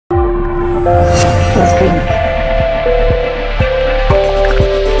Testing.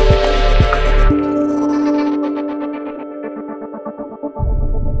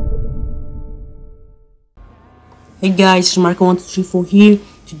 Hey guys, it's Marco1234 here.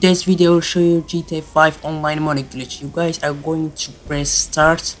 Today's video will show you GTA 5 online money glitch. You guys are going to press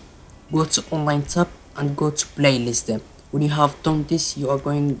start, go to online tab and go to playlist. When you have done this, you are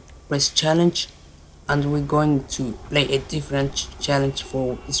going to press challenge and we're going to play a different challenge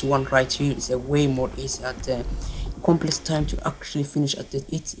for this one right here. It's a way more easy at the complex time to actually finish at it.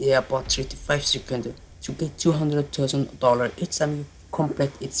 It's about 35 seconds to get $200,000. Each time you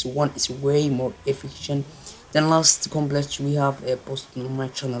complete it's one is way more efficient. Then last complete we have a post on my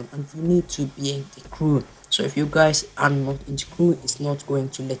channel and you need to be in the crew. So if you guys are not in the crew, it's not going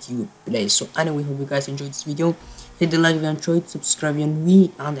to let you play. So anyway, hope you guys enjoyed this video. Hit the like if you enjoyed, subscribe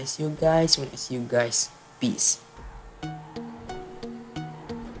and I see you guys when I see you guys. Peace.